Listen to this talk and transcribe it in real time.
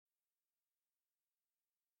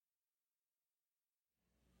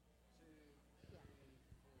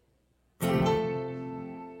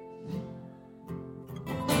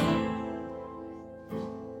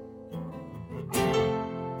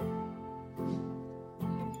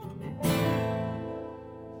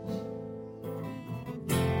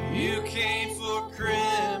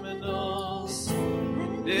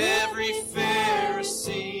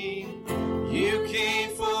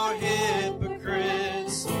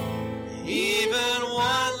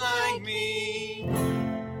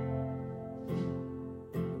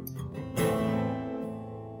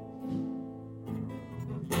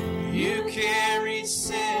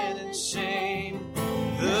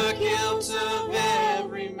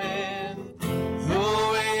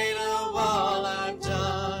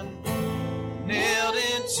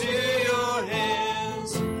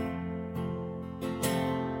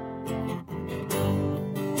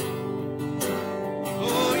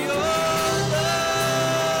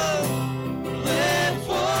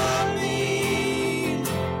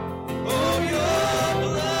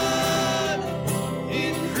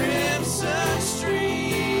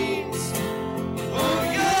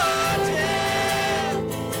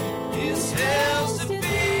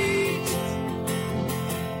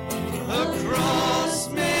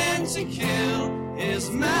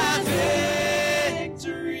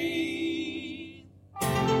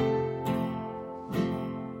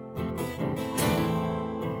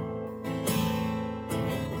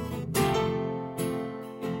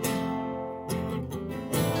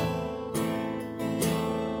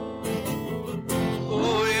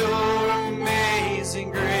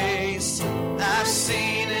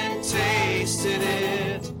tasted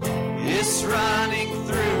it. It's running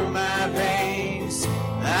through my veins.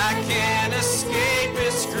 I can't escape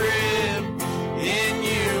its grip. In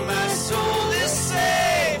you, my soul is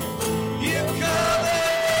safe. You cover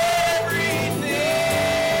everything.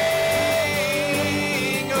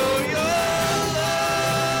 Oh, your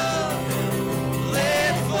love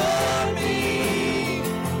bled for me.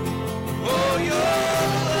 Oh, your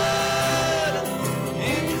blood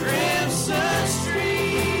in crimson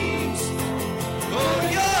streams. Oh,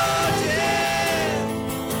 your death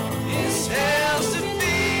is hell's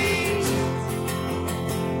defeat.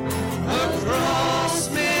 A cross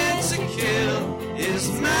meant to kill is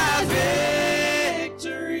my victory.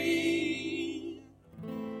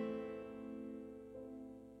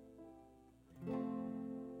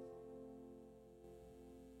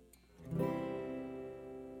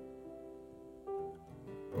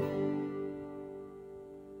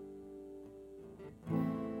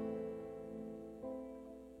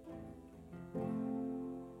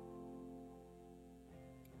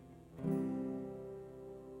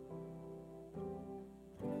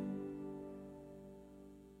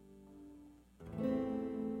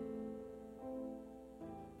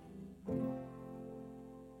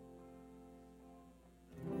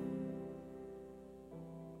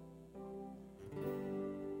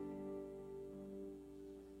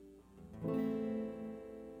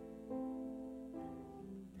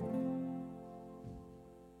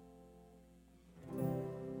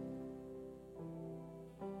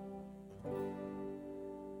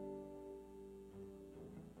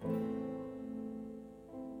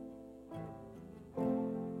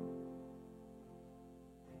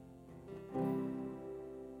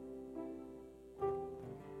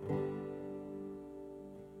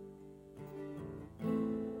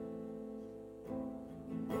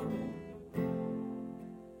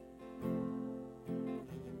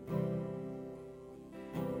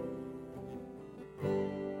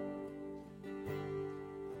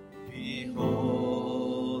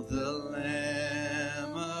 Behold the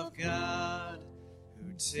Lamb of God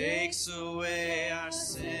who takes away our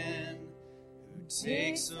sin, who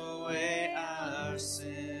takes away our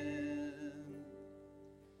sin.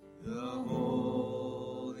 The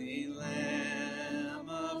Holy Lamb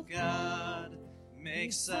of God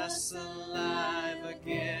makes us alive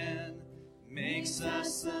again, makes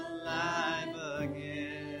us alive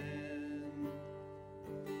again.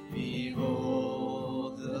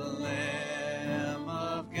 Behold the Lamb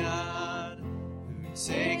of God who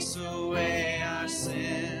takes away our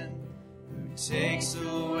sin, who takes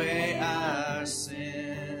away our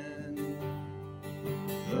sin.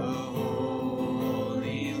 The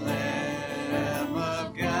Holy Lamb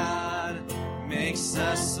of God makes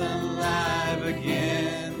us alive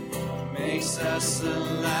again, makes us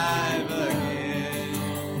alive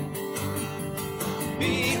again.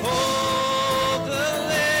 Behold the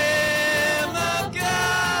Lamb of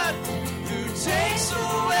God who takes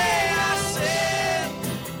away our sin,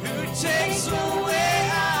 who takes away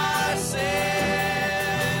our sin.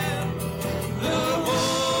 The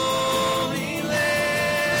Holy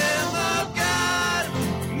Lamb of God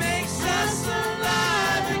makes us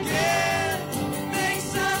alive again,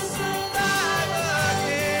 makes us alive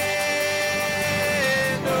again.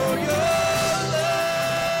 Oh, your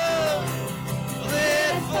love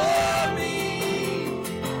bled for me.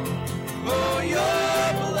 Oh, your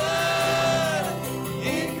blood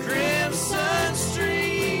in crimson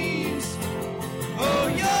streams. Oh,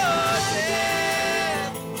 your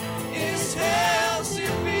death is hell's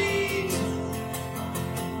defeat.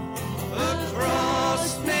 A cross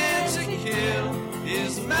meant to kill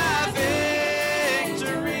is my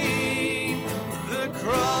victory. The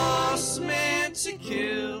cross meant to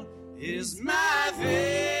kill is my victory.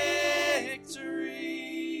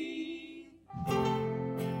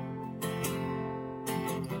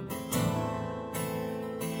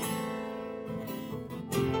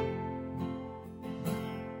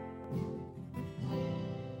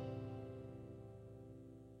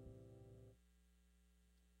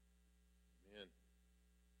 Amen.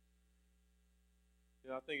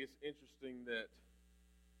 I think it's interesting that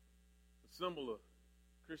the symbol of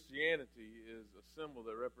Christianity is a symbol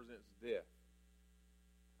that represents death.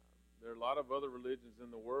 There are a lot of other religions in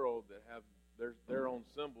the world that have their own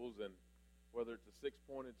symbols, and whether it's a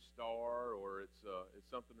six-pointed star or it's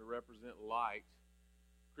something to represent light,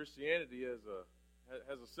 Christianity has a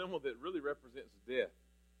symbol that really represents death,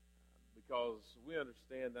 because we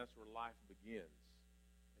understand that's where life begins,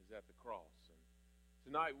 is at the cross. And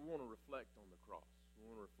tonight we want to reflect on the cross. We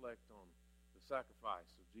want to reflect on the sacrifice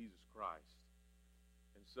of Jesus Christ.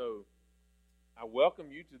 And so I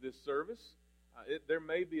welcome you to this service. There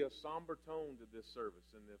may be a somber tone to this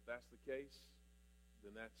service, and if that's the case,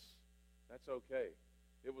 then that's okay.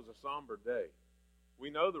 It was a somber day. We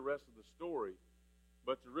know the rest of the story,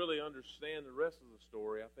 but to really understand the rest of the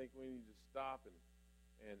story, I think we need to stop and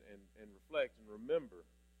reflect and remember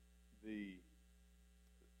the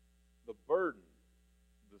burden,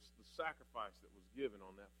 the sacrifice that was given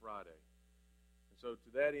on that Friday. And so to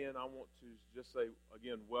that end, I want to just say,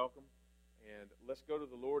 again, welcome. And let's go to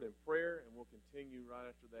the Lord in prayer, and we'll continue right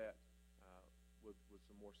after that with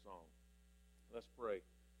some more song. Let's pray.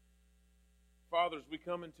 Father, as we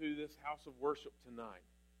come into this house of worship tonight,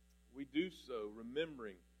 we do so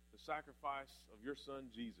remembering the sacrifice of your Son,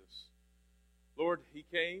 Jesus. Lord, he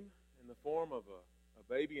came in the form of a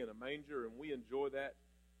baby in a manger, and we enjoy that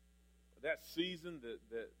season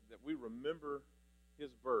that we remember his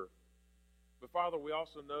birth. But Father, we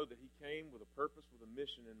also know that he came with a purpose, with a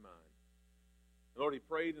mission in mind. And Lord, he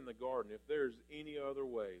prayed in the garden, if there's any other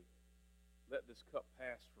way, let this cup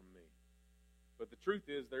pass from me. But the truth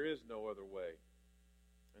is, there is no other way.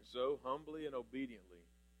 And so, humbly and obediently,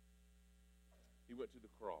 he went to the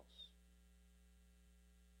cross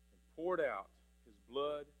and poured out his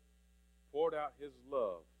blood, poured out his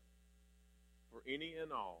love for any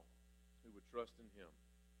and all who would trust in him.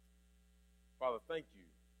 Father, thank you.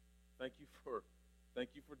 Thank you for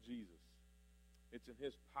Jesus. It's in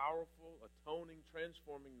his powerful, atoning,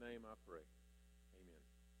 transforming name I pray. Amen.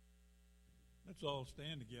 Let's all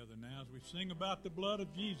stand together now as we sing about the blood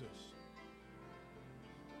of Jesus.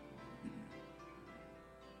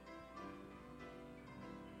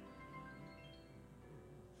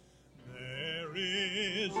 There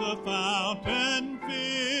is a fountain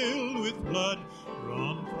filled with blood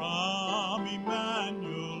drawn from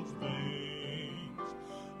Emmanuel's veins,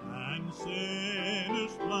 and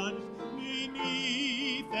sinners plunged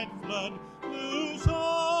beneath that flood lose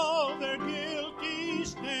all their guilty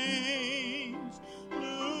stains,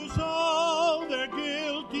 lose all their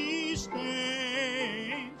guilty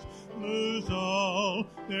stains, lose all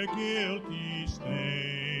their guilty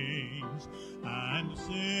stains, and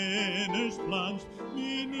sinners plunged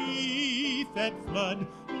beneath that flood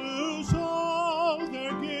lose all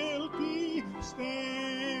their guilty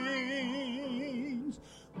stains.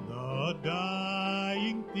 The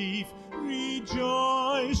dying thief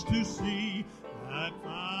rejoiced to see that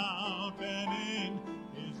fountain in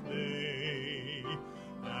his day,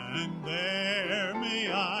 and there may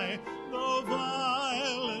I, though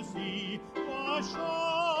vile as he, wash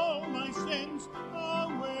all my sins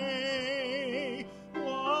away,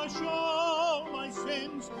 wash all my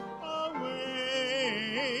sins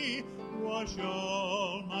away, wash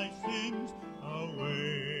all my sins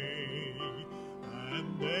away,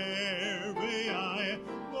 and there may I,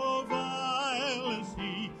 though vile as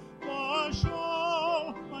he, wash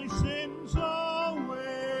all my sins away.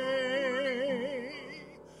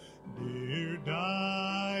 Dear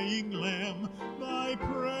dying Lamb, thy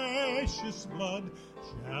precious blood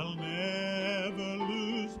shall never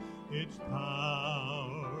lose its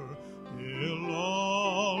power, till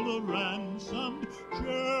all the ransomed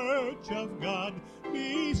church of God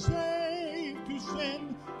be saved to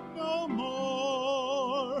sin no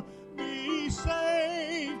more, be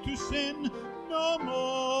saved to sin no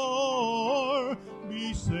more,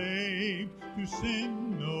 be saved to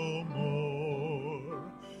sin no more,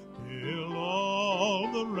 till all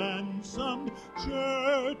the ransomed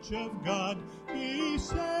church of God be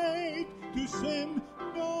saved to sin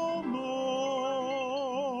no more.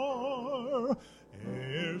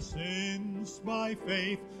 Ere since by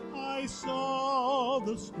faith I saw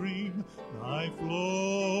the stream thy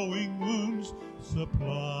flowing wounds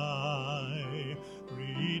supply,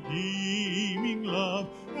 redeeming love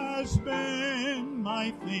has been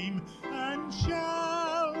my theme, and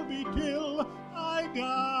shall be till I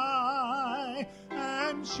die,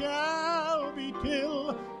 and shall be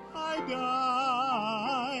till I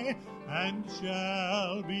die, and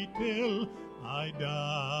shall be till I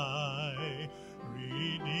die.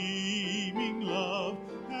 Redeeming love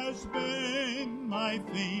has been my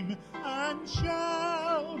theme, and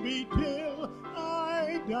shall be till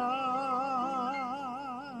I die.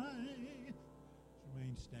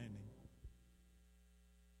 Remain standing.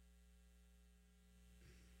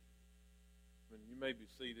 You may be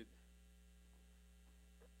seated.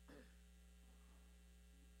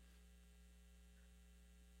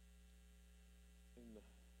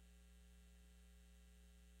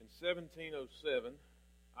 In 1707,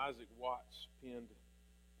 Isaac Watts penned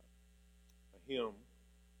a hymn,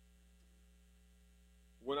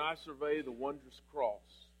 "When I survey the wondrous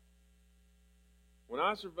cross, when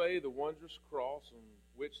I survey the wondrous cross on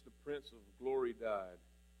which the Prince of Glory died,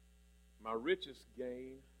 My richest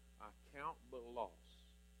gain I count but loss,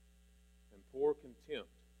 and pour contempt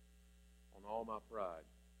on all my pride.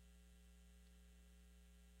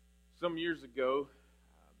 Some years ago,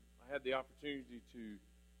 I had the opportunity to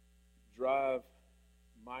drive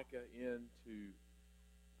Micah into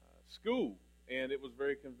school, and it was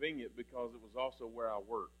very convenient because it was also where I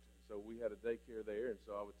worked. So we had a daycare there, and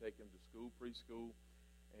so I would take him to school, preschool,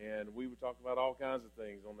 and we would talk about all kinds of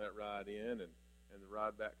things on that ride in and the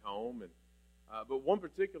ride back home. And but one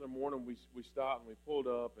particular morning we stopped and we pulled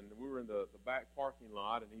up, and we were in the back parking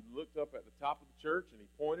lot, and he looked up at the top of the church and he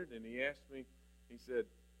pointed and he asked me, he said,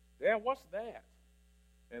 "Dad, what's that?"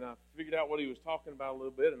 And I figured out what he was talking about a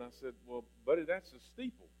little bit, and I said, "Well, buddy, that's a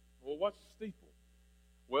steeple." "Well, what's a steeple?"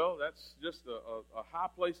 "Well, that's just a high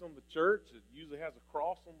place on the church. It usually has a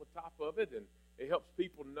cross on the top of it, and it helps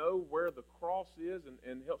people know where the cross is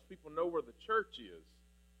and helps people know where the church is."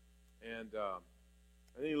 And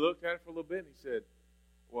then he looked at it for a little bit, and he said,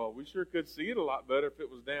 "Well, we sure could see it a lot better if it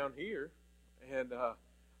was down here." And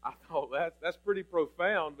I thought, that's pretty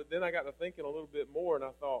profound, but then I got to thinking a little bit more, and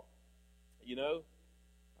I thought, you know,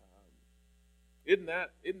 isn't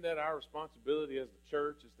that our responsibility as the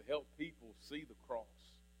church, is to help people see the cross?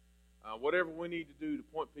 Whatever we need to do to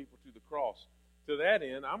point people to the cross. To that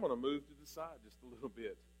end, I'm going to move to the side just a little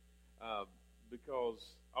bit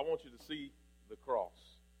because I want you to see the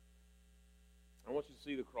cross. I want you to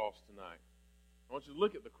see the cross tonight. I want you to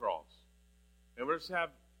look at the cross. And we'll just have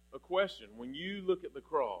a question. When you look at the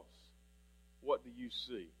cross, what do you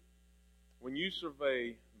see? When you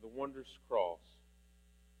survey the wondrous cross,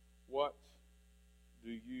 what do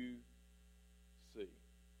you see?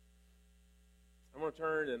 I'm going to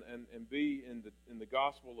turn and be in the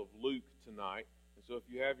Gospel of Luke tonight. And so if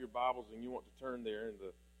you have your Bibles and you want to turn there in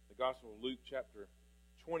the Gospel of Luke chapter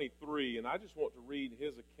 23, and I just want to read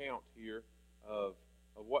his account here of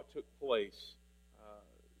what took place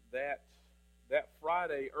that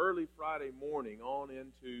Friday, early Friday morning on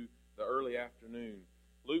into the early afternoon.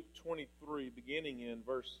 Luke 23, beginning in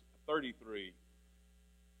verse 33.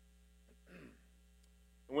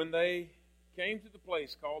 When they came to the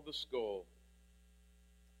place called the Skull,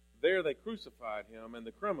 there they crucified him and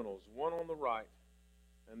the criminals, one on the right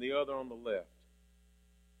and the other on the left.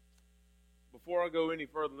 Before I go any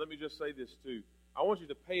further, let me just say this too. I want you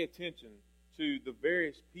to pay attention to the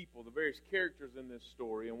various people, the various characters in this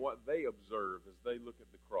story, and what they observe as they look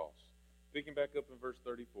at the cross. Picking back up in verse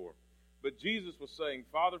 34. But Jesus was saying,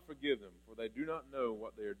 "Father, forgive them, for they do not know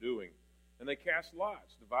what they are doing." And they cast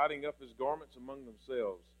lots, dividing up his garments among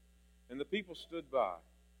themselves. And the people stood by,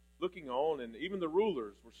 looking on, and even the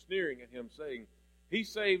rulers were sneering at him, saying, "He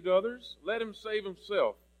saved others, let him save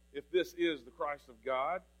himself, if this is the Christ of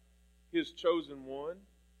God, his chosen one."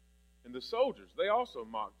 And the soldiers, they also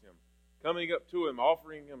mocked him, coming up to him,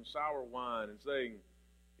 offering him sour wine, and saying,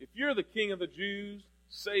 "If you're the King of the Jews,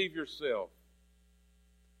 save yourself."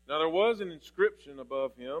 Now there was an inscription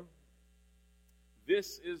above him,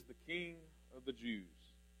 "This is the King of the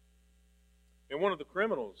Jews." And one of the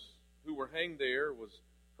criminals who were hanged there was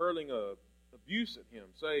hurling abuse at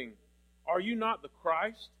him, saying, "Are you not the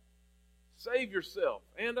Christ? Save yourself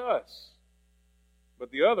and us."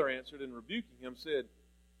 But the other answered and rebuking him said,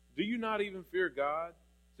 "Do you not even fear God,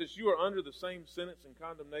 since you are under the same sentence and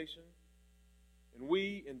condemnation? And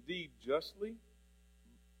we indeed justly,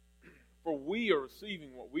 for we are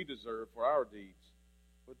receiving what we deserve for our deeds.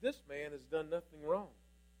 But this man has done nothing wrong."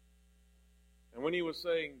 And when he was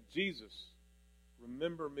saying, "Jesus,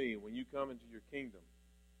 remember me when you come into your kingdom,"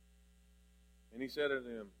 and he said unto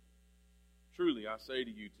him, "Truly I say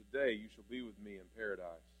to you, today you shall be with me in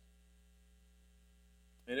paradise."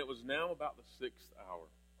 And it was now about the 6th hour,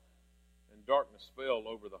 and darkness fell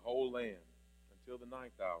over the whole land until the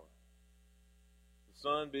 9th hour, the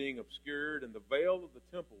sun being obscured, and the veil of the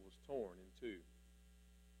temple was torn in two.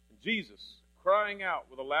 And Jesus, crying out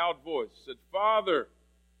with a loud voice, said, "Father,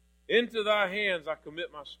 into thy hands I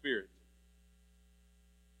commit my spirit."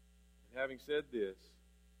 And having said this,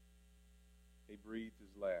 he breathed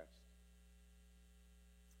his last.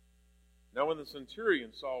 Now when the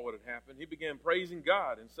centurion saw what had happened, he began praising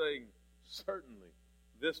God and saying, "Certainly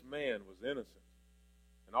this man was innocent."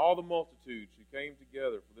 And all the multitudes who came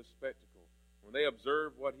together for this spectacle, when they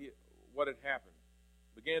observed what had happened,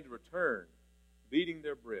 began to return, beating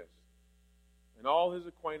their breasts. And all his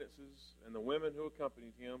acquaintances and the women who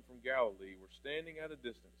accompanied him from Galilee were standing at a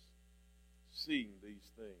distance, seeing these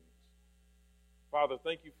things. Father,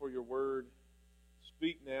 thank you for your word.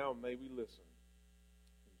 Speak now, and may we listen.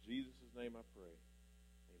 In Jesus' name I pray.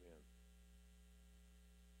 Amen.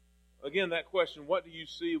 Again, that question, what do you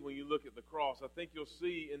see when you look at the cross? I think you'll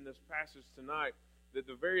see in this passage tonight that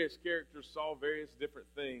the various characters saw various different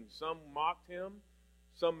things. Some mocked him,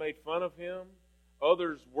 some made fun of him,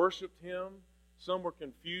 others worshiped him, some were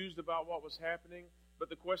confused about what was happening. But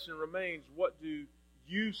the question remains, what do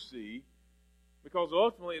you see? Because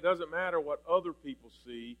ultimately it doesn't matter what other people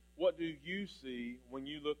see. What do you see when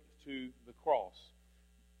you look to the cross?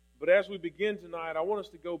 But as we begin tonight, I want us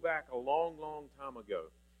to go back a long, long time ago.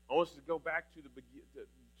 I want us to go back to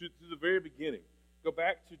the very beginning. Go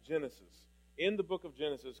back to Genesis. In the book of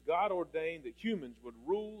Genesis, God ordained that humans would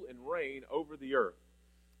rule and reign over the earth.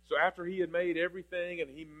 So after he had made everything and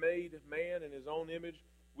he made man in his own image,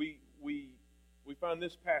 we find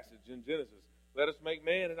this passage in Genesis. Let us make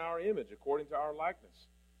man in our image, according to our likeness.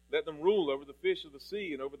 Let them rule over the fish of the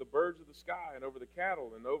sea and over the birds of the sky and over the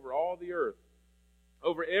cattle and over all the earth,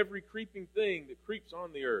 over every creeping thing that creeps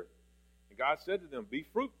on the earth. And God said to them, be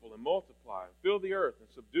fruitful and multiply and fill the earth and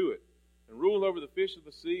subdue it and rule over the fish of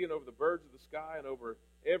the sea and over the birds of the sky and over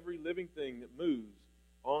every living thing that moves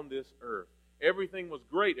on this earth. Everything was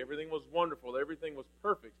great. Everything was wonderful. Everything was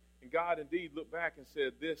perfect. And God indeed looked back and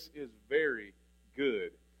said, this is very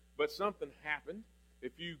good. But something happened.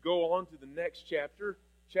 If you go on to the next chapter,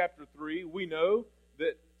 chapter 3, we know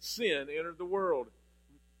that sin entered the world.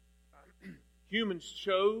 Humans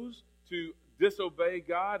chose to disobey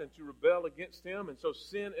God and to rebel against him, and so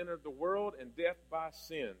sin entered the world, and death by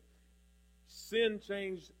sin. Sin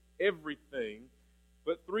changed everything,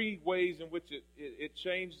 but three ways in which it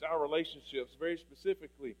changed our relationships very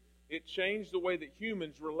specifically. It changed the way that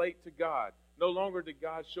humans relate to God. No longer did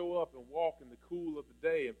God show up and walk in the cool of the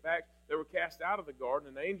day. In fact, they were cast out of the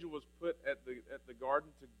garden. An angel was put at the garden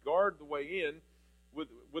to guard the way in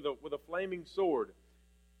with a flaming sword.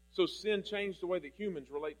 So sin changed the way that humans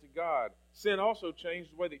relate to God. Sin also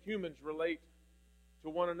changed the way that humans relate to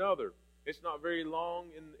one another. It's not very long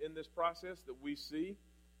in this process that we see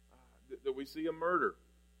a murder,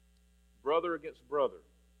 brother against brother.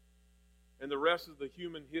 And the rest of the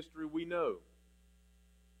human history we know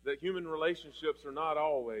that human relationships are not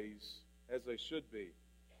always as they should be.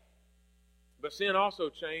 But sin also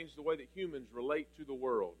changed the way that humans relate to the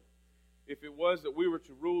world. If it was that we were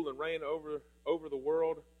to rule and reign over the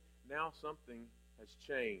world, now something has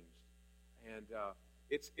changed. And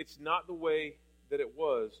it's not the way that it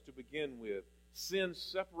was to begin with. Sin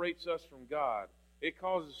separates us from God. It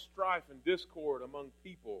causes strife and discord among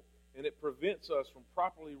people, and it prevents us from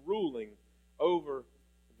properly ruling over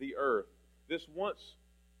the earth. This once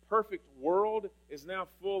perfect world is now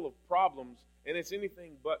full of problems, and it's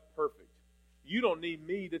anything but perfect. You don't need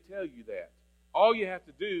me to tell you that. All you have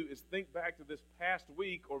to do is think back to this past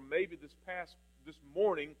week, or maybe this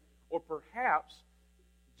morning, or perhaps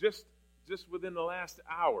just within the last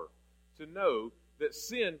hour, to know that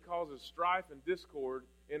sin causes strife and discord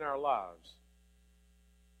in our lives.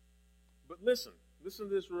 But listen to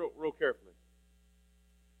this real carefully.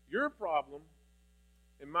 Your problem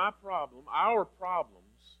and my problem, our problems,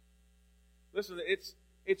 listen,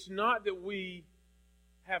 it's not that we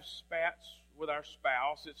have spats with our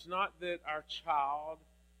spouse. It's not that our child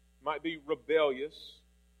might be rebellious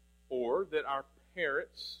or that our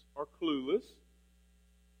parents are clueless.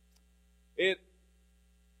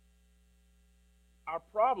 Our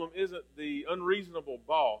problem isn't the unreasonable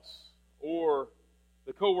boss or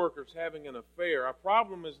the coworkers having an affair. Our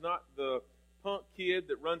problem is not the punk kid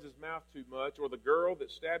that runs his mouth too much or the girl that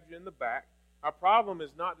stabbed you in the back. Our problem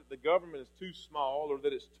is not that the government is too small or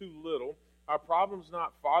that it's too little. Our problem is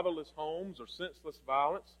not fatherless homes or senseless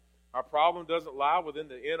violence. Our problem doesn't lie within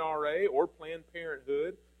the NRA or Planned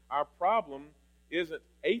Parenthood. Our problem isn't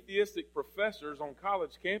atheistic professors on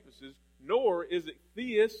college campuses, nor is it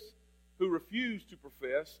theists who refuse to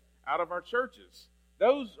profess out of our churches.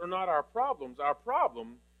 Those are not our problems. Our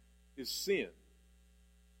problem is sin.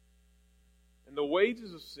 And the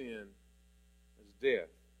wages of sin is death.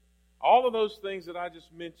 All of those things that I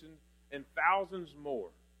just mentioned and thousands more,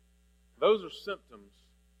 those are symptoms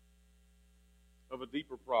of a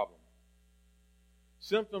deeper problem.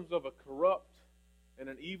 Symptoms of a corrupt and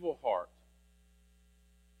an evil heart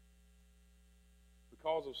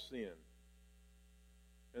because of sin.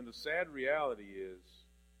 And the sad reality is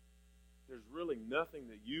there's really nothing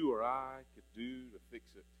that you or I could do to fix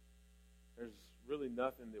it. There's really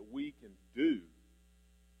nothing that we can do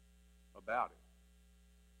about it.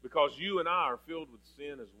 Because you and I are filled with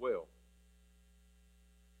sin as well.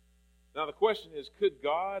 Now the question is, could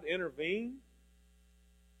God intervene?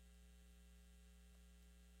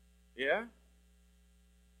 Yeah,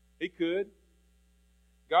 He could.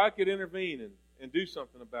 God could intervene and do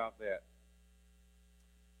something about that.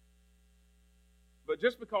 But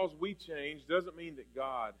just because we change doesn't mean that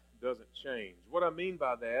God doesn't change. What I mean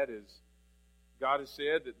by that is God has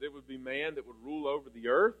said that there would be man that would rule over the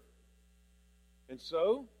earth. And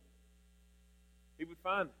so, he would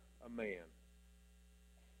find a man.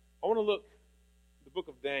 I want to look at the book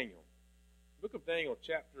of Daniel. The book of Daniel,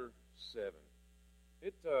 chapter 7.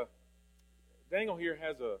 Daniel here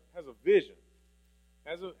has a vision.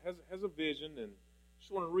 Has a vision, and I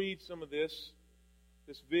just want to read some of this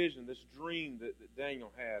vision, this dream that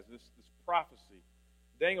Daniel has, this prophecy.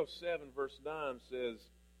 Daniel 7, verse 9 says,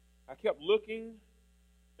 I kept looking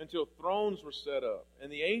until thrones were set up,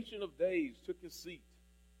 and the Ancient of Days took his seat.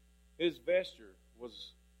 His vesture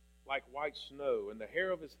was like white snow, and the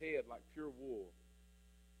hair of his head like pure wool.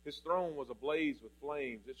 His throne was ablaze with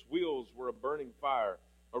flames. Its wheels were a burning fire.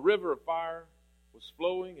 A river of fire was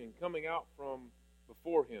flowing and coming out from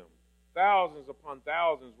before him. Thousands upon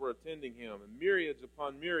thousands were attending him, and myriads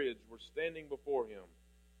upon myriads were standing before him.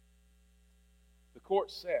 The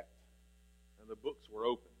court sat, and the books were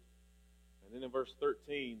opened. And then in verse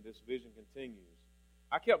 13, this vision continues.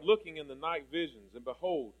 I kept looking in the night visions, and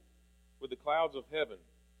behold, with the clouds of heaven,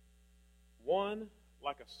 one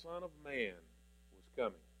like a son of man was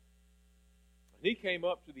coming. And he came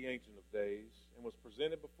up to the Ancient of Days and was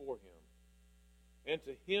presented before him. And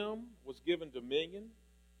to him was given dominion,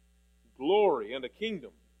 glory, and a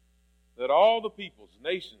kingdom, that all the peoples,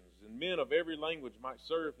 nations, and men of every language might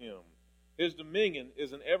serve him. His dominion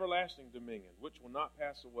is an everlasting dominion, which will not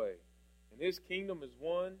pass away. And his kingdom is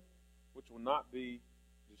one which will not be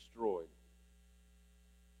destroyed.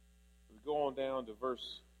 We go on down to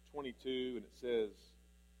verse 22, and it says,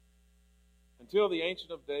 until the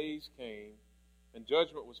Ancient of Days came, and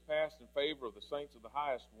judgment was passed in favor of the saints of the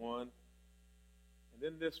highest one. And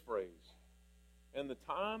then this phrase, and the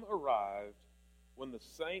time arrived when the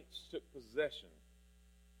saints took possession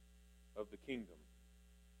of the kingdom.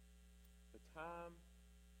 The time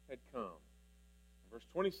had come. Verse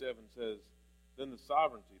 27 says, then the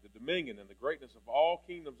sovereignty, the dominion, and the greatness of all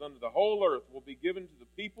kingdoms under the whole earth will be given to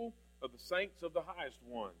the people of the saints of the highest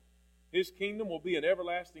one. His kingdom will be an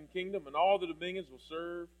everlasting kingdom, and all the dominions will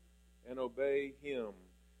serve and obey him.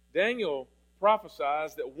 Daniel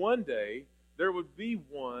prophesies that one day there would be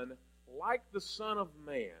one like the Son of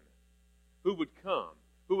Man who would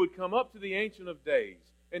come up to the Ancient of Days,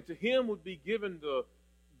 and to him would be given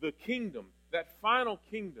the kingdom, that final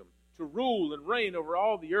kingdom, to rule and reign over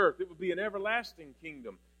all the earth. It would be an everlasting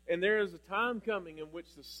kingdom. And there is a time coming in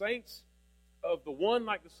which the saints of the one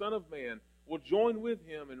like the Son of Man will join with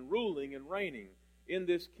him in ruling and reigning in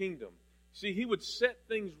this kingdom. See, he would set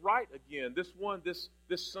things right again.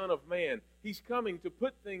 This Son of Man. He's coming to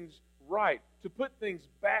put things right, to put things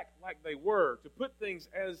back like they were, to put things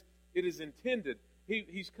as it is intended.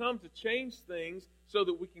 He's come to change things so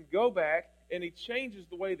that we can go back, and he changes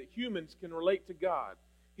the way that humans can relate to God.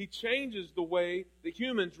 He changes the way that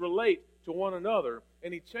humans relate to one another,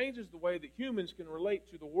 and he changes the way that humans can relate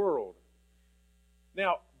to the world.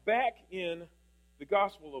 Now, back in the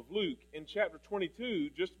Gospel of Luke, in chapter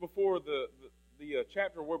 22, just before the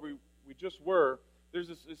chapter where we just were, there's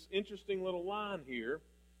this interesting little line here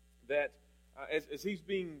that as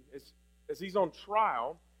he's on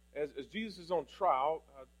trial, as Jesus is on trial,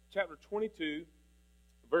 chapter 22,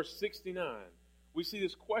 verse 69, we see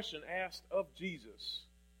this question asked of Jesus.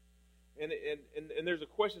 And there's a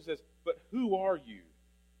question that says, but who are you?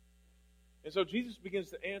 And so Jesus begins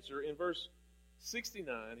to answer in verse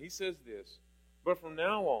 69. He says this, but from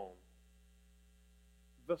now on,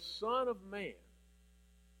 the Son of Man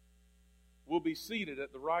will be seated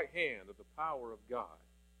at the right hand of the power of God.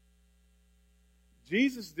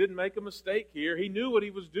 Jesus didn't make a mistake here. He knew what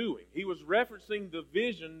he was doing. He was referencing the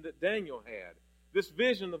vision that Daniel had. This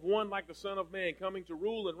vision of one like the Son of Man coming to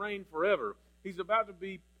rule and reign forever. He's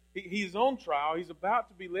on trial. He's about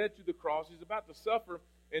to be led to the cross. He's about to suffer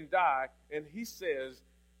and die. And he says,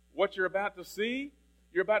 what you're about to see,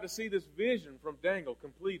 you're about to see this vision from Daniel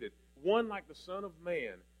completed. One like the Son of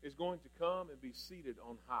Man is going to come and be seated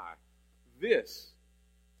on high. This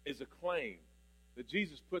is a claim that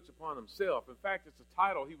Jesus puts upon himself. In fact, it's a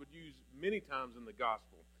title he would use many times in the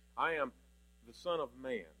gospel. I am the Son of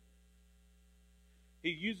Man. He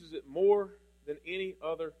uses it more than any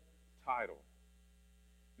other title.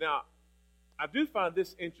 Now, I do find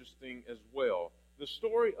this interesting as well. The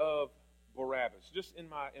story of Barabbas. Just in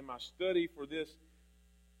my study for this,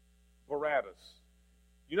 Barabbas.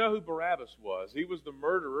 You know who Barabbas was? He was the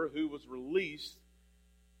murderer who was released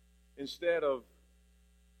instead of,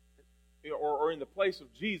 or in the place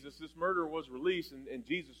of Jesus. This murderer was released and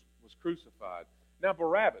Jesus was crucified. Now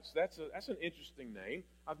Barabbas, that's an interesting name.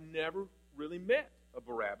 I've never really met a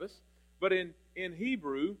Barabbas. But in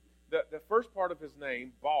Hebrew, the first part of his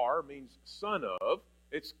name, Bar, means son of,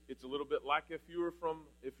 It's a little bit like if you were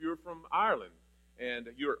from Ireland and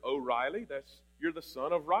you're O'Reilly, you're the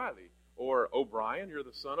son of Riley, or O'Brien, you're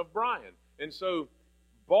the son of Brian. And so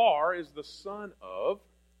Bar is the son of,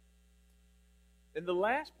 and the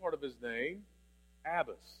last part of his name,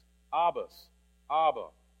 Abba, a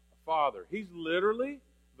father. He's literally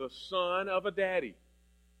the son of a daddy.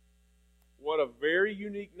 What a very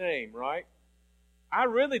unique name, right? I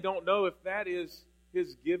really don't know if that is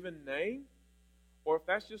his given name or if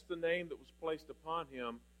that's just the name that was placed upon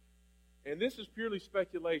him. And this is purely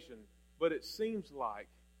speculation, but it seems like,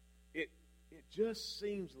 it just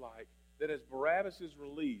seems like that as Barabbas is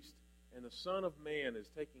released and the Son of Man is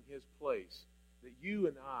taking his place, that you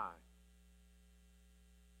and I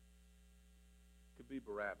could be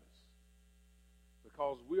Barabbas.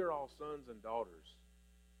 Because we are all sons and daughters.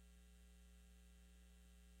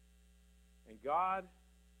 And God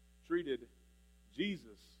treated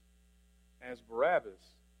Jesus as Barabbas,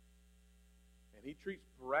 and he treats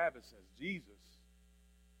Barabbas as Jesus.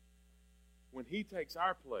 When he takes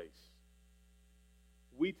our place,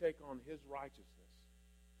 we take on his righteousness.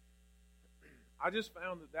 I just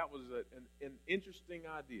found that was an interesting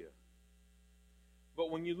idea.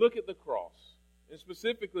 But when you look at the cross, and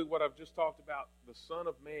specifically what I've just talked about, the Son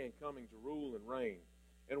of Man coming to rule and reign,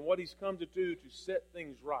 and what he's come to do to set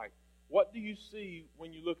things right, what do you see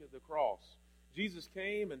when you look at the cross? Jesus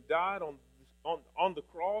came and died on the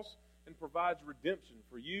cross and provides redemption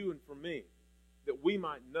for you and for me, that we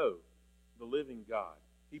might know the living God.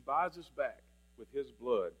 He buys us back with his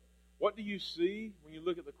blood. What do you see when you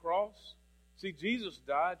look at the cross? See, Jesus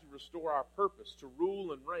died to restore our purpose, to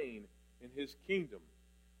rule and reign in his kingdom.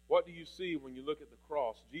 What do you see when you look at the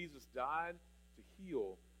cross? Jesus died to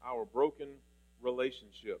heal our broken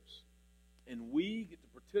relationships. And we get to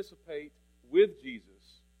participate with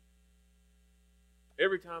Jesus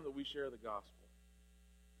every time that we share the gospel.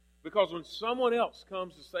 Because when someone else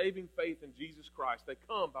comes to saving faith in Jesus Christ, they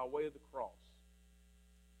come by way of the cross.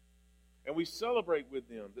 And we celebrate with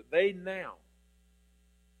them that they now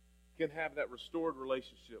can have that restored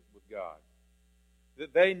relationship with God.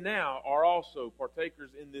 That they now are also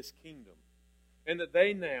partakers in this kingdom. And that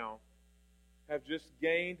they now have just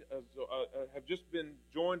been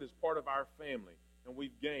joined as part of our family, and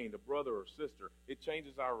we've gained a brother or sister. It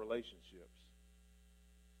changes our relationships.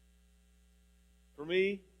 For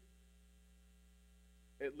me,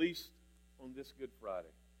 at least on this Good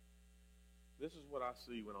Friday, this is what I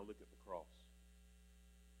see when I look at the cross.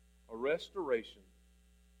 A restoration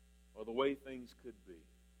of the way things could be.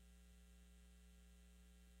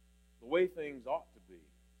 The way things ought to be.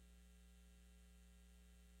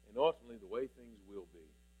 And ultimately, the way things will be.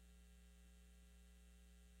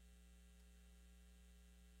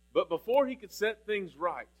 But before he could set things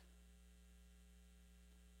right,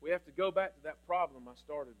 we have to go back to that problem I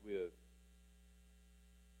started with.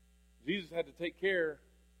 Jesus had to take care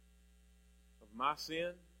of my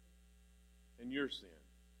sin and your sin.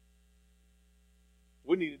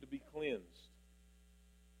 We needed to be cleansed.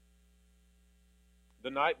 The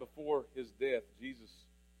night before his death, Jesus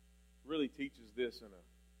really teaches this in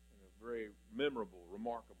a very memorable,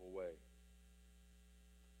 remarkable way.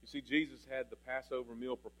 You see, Jesus had the Passover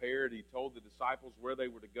meal prepared. He told the disciples where they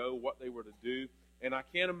were to go, what they were to do. And I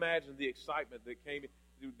can't imagine the excitement that came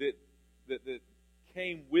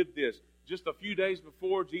with this. Just a few days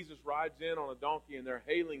before, Jesus rides in on a donkey and they're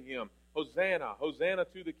hailing him. Hosanna, Hosanna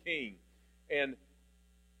to the King. And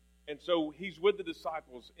so he's with the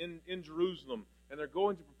disciples in Jerusalem, and they're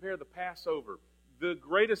going to prepare the Passover, the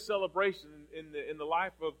greatest celebration in the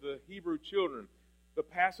life of the Hebrew children. The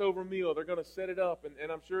Passover meal, they're going to set it up,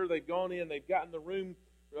 and I'm sure they've gone in, they've gotten the room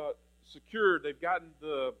secured, they've gotten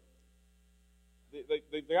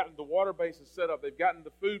they've gotten the water basin set up, they've gotten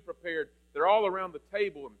the food prepared, they're all around the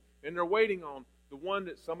table, and they're waiting on the one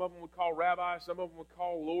that some of them would call Rabbi, some of them would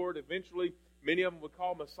call Lord, eventually many of them would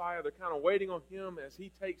call Messiah. They're kind of waiting on him as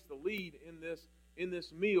he takes the lead in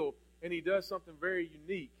this meal, and he does something very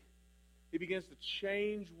unique. He begins to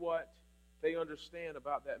change what they understand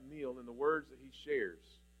about that meal in the words that he shares.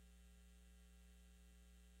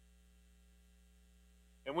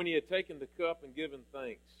 And when he had taken the cup and given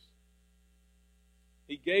thanks,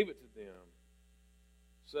 he gave it to them,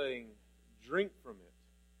 saying, "Drink from it,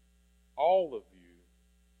 all of you,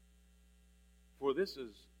 for this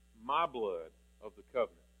is my blood of the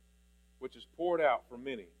covenant, which is poured out for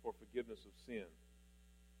many for forgiveness of sin."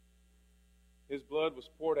 His blood was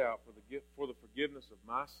poured out for the forgiveness of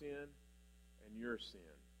my sin and your sin.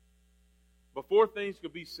 Before things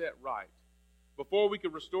could be set right, before we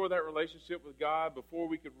could restore that relationship with God, before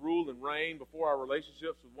we could rule and reign, before our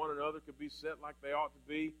relationships with one another could be set like they ought to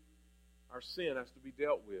be, Our sin has to be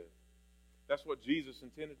dealt with. That's what Jesus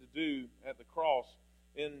intended to do at the cross.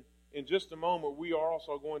 In just a moment, we are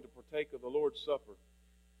also going to partake of the Lord's Supper.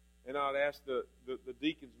 And I'd ask the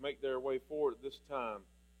deacons make their way forward at this time.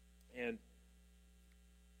 And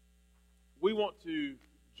we want to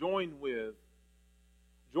join with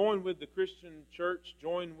the Christian church,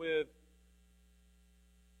 join with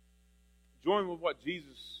what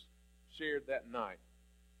Jesus shared that night.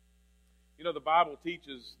 You know, the Bible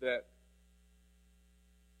teaches that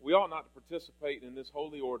we ought not to participate in this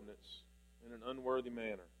holy ordinance in an unworthy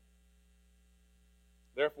manner.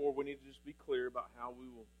 Therefore, we need to just be clear about how we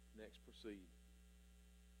will next proceed.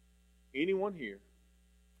 Anyone here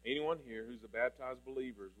who's a baptized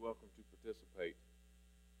believer is welcome to participate.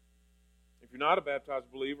 If you're not a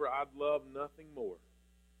baptized believer, I'd love nothing more.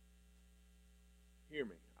 Hear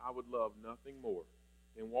me. I would love nothing more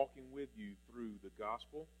than walking with you through the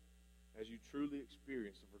gospel as you truly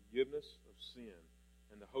experience the forgiveness of sin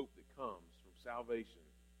and the hope that comes from salvation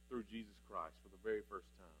through Jesus Christ for the very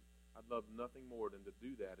first time. I'd love nothing more than to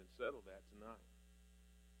do that and settle that tonight.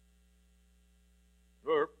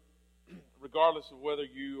 Or, regardless of whether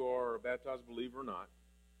you are a baptized believer or not,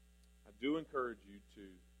 I do encourage you to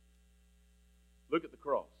look at the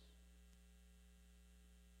cross.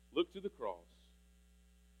 Look to the cross.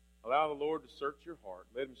 Allow the Lord to search your heart.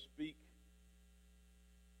 Let Him speak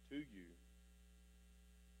to you,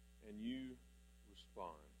 and you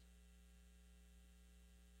respond.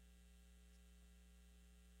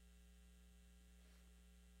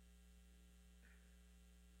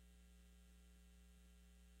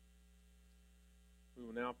 We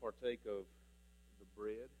will now partake of the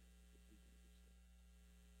bread.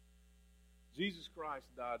 Jesus Christ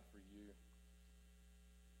died for you.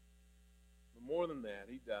 But more than that,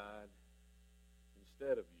 He died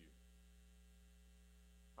instead of you.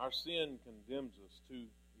 Our sin condemns us to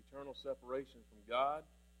eternal separation from God,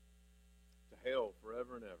 to hell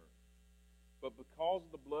forever and ever. But because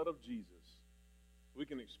of the blood of Jesus, we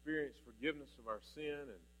can experience forgiveness of our sin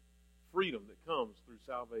and freedom that comes through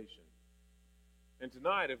salvation. And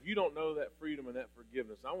tonight, if you don't know that freedom and that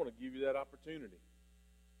forgiveness, I want to give you that opportunity.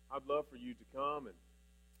 I'd love for you to come and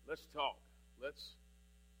let's talk. Let's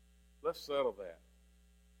settle that.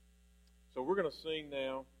 So we're going to sing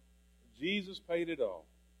now, Jesus paid it all.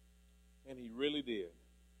 And He really did.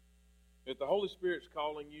 If the Holy Spirit's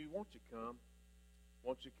calling you, won't you come?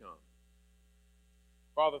 Won't you come?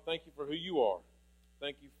 Father, thank you for who you are.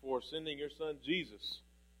 Thank you for sending your Son, Jesus,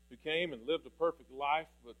 who came and lived a perfect life,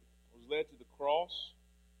 but was led to the cross,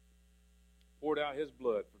 poured out His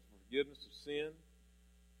blood for forgiveness of sin,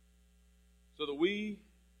 so that we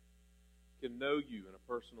can know you in a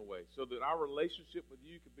personal way, so that our relationship with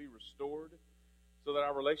you could be restored, so that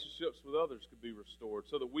our relationships with others could be restored,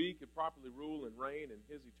 so that we could properly rule and reign in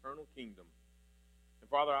His eternal kingdom. And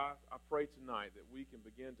Father, I pray tonight that we can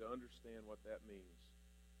begin to understand what that means.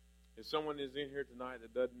 If someone is in here tonight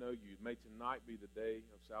that doesn't know you, may tonight be the day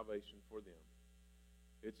of salvation for them.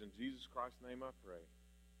 It's in Jesus Christ's name I pray.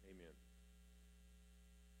 Amen.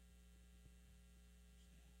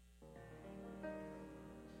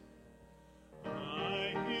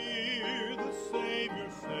 I hear the Savior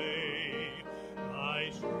say,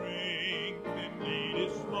 thy strength indeed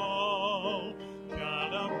is small.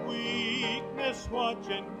 Child of weakness, watch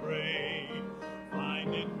and pray.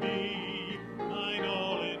 Find in me thine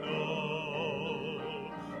all in all.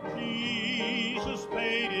 Jesus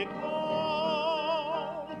paid it all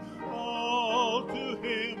to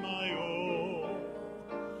Him I owe.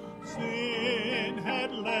 Sin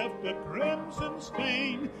had left a crimson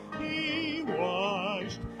stain, He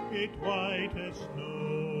washed it white as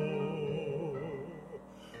snow.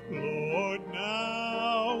 Lord,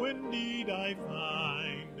 now indeed I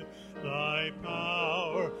find thy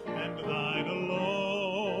power and thine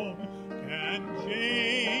alone can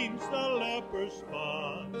change the leper's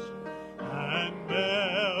spots and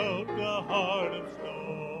melt the heart of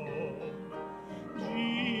stone.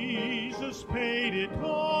 Jesus paid it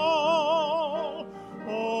all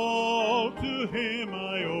to Him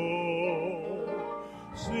I owe.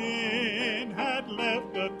 Sin had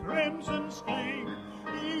left a crimson stain,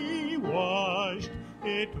 He washed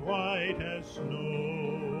it white as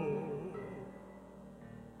snow.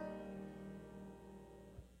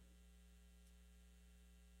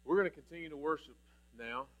 We're going to continue to worship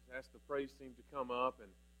now. Ask the praise team to come up.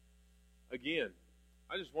 And again,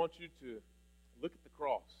 I just want you to look at the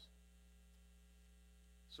cross.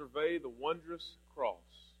 Survey the wondrous cross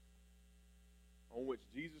on which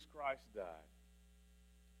Jesus Christ died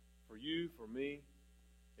for you, for me,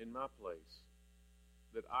 in my place,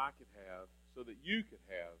 that I could have, so that you could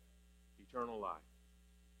have eternal life.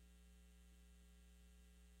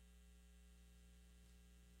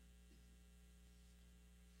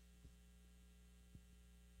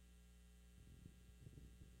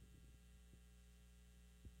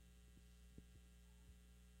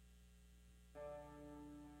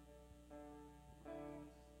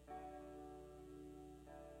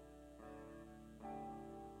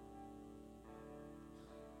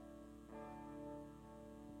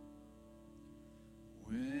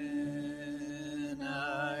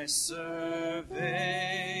 survey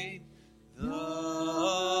the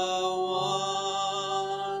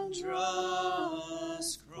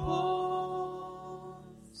wondrous cross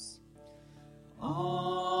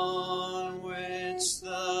on which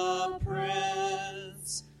the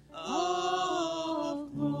Prince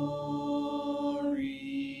of Glory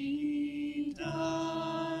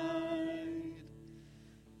died.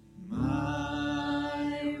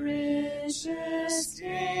 My richest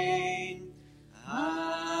gain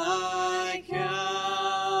I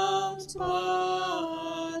count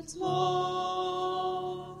but loss,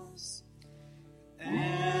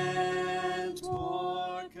 and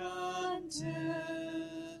pour content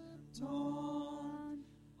on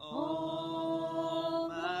all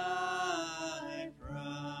my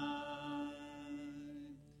pride.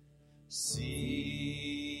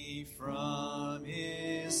 See from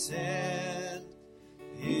his hand,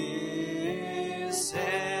 his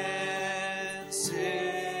hands,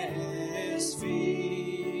 his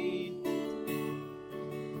feet,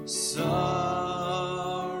 sorrow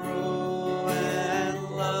and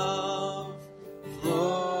love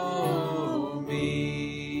flow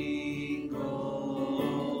mingled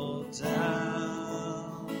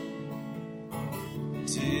down.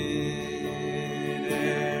 Did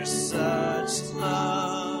e'er such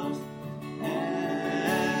love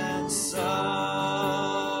and sorrow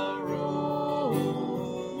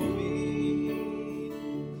meet,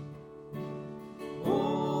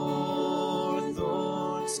 o'er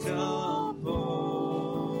thorns compose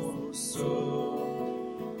so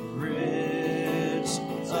rich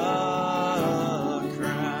a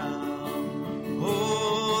crown?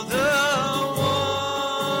 Oh, the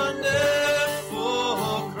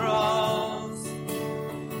wonderful cross!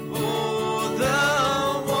 Oh, the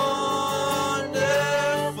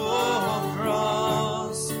wonderful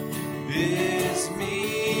cross bids me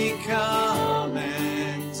come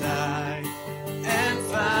and die and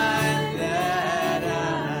find that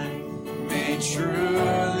I may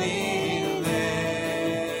truly live.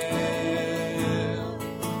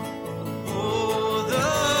 Oh, the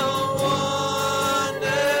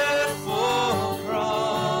wonderful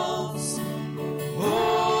cross!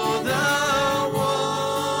 Oh, the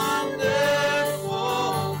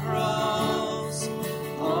wonderful cross!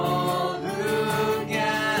 All who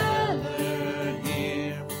gather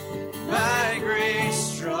here by grace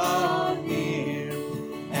draw near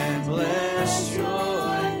and bless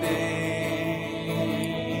your name.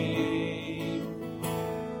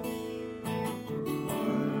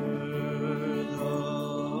 Were the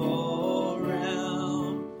whole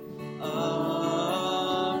realm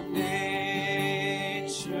of nature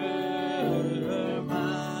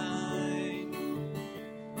mine,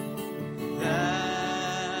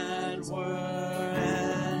 that were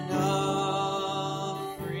an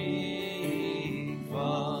offering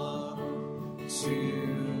far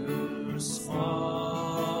too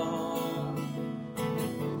small.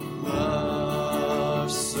 Love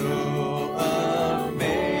so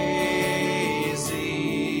amazing,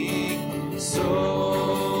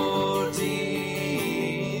 so divine,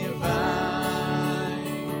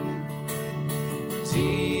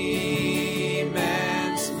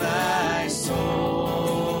 demands my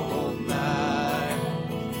soul, my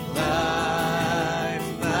life,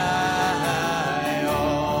 my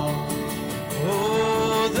all.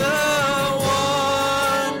 Oh, the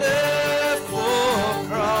wonderful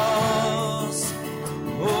cross!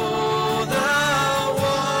 Oh, the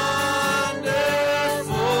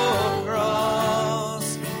wonderful cross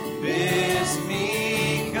bids me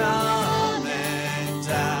come and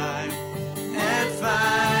die and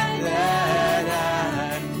find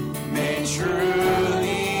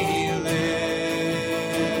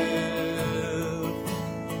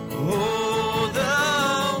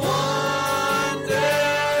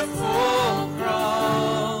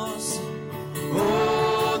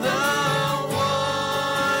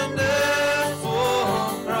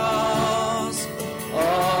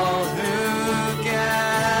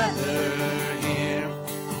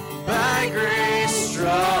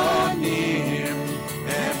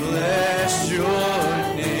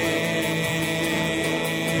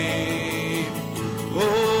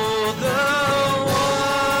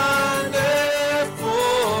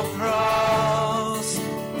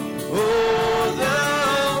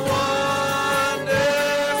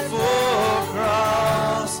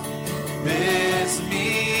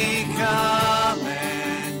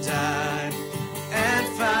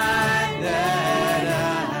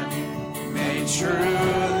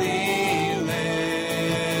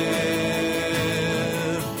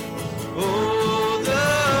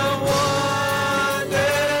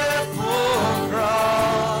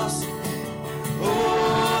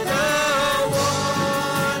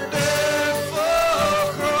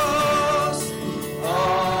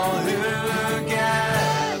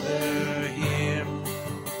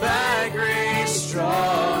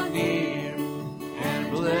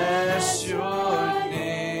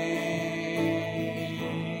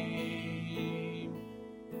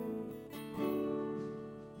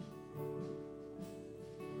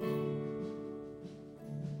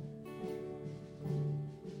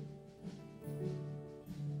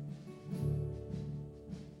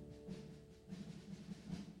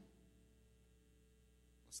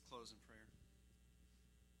Let's close in prayer.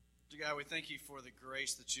 Dear God, we thank you for the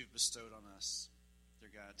grace that you've bestowed on us, dear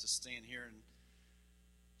God, to stand here and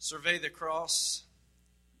survey the cross,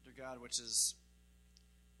 dear God, which is,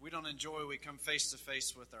 we don't enjoy. We come face to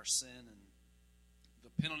face with our sin and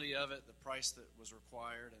the penalty of it, the price that was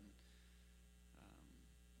required. And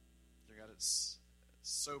dear God, it's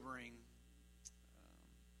sobering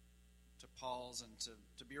to pause and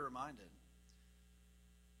to be reminded.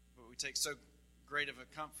 But we take so great of a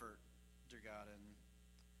comfort, dear God, in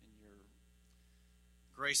your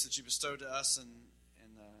grace that you bestowed to us in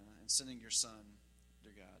sending your Son,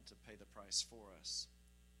 dear God, to pay the price for us.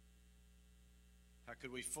 How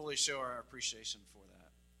could we fully show our appreciation for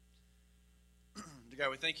that? Dear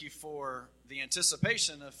God, we thank you for the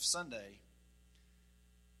anticipation of Sunday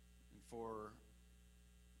and for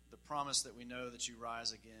the promise that we know that you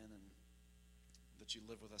rise again and that you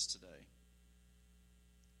live with us today.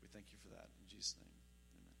 We thank you for that. In Jesus' name.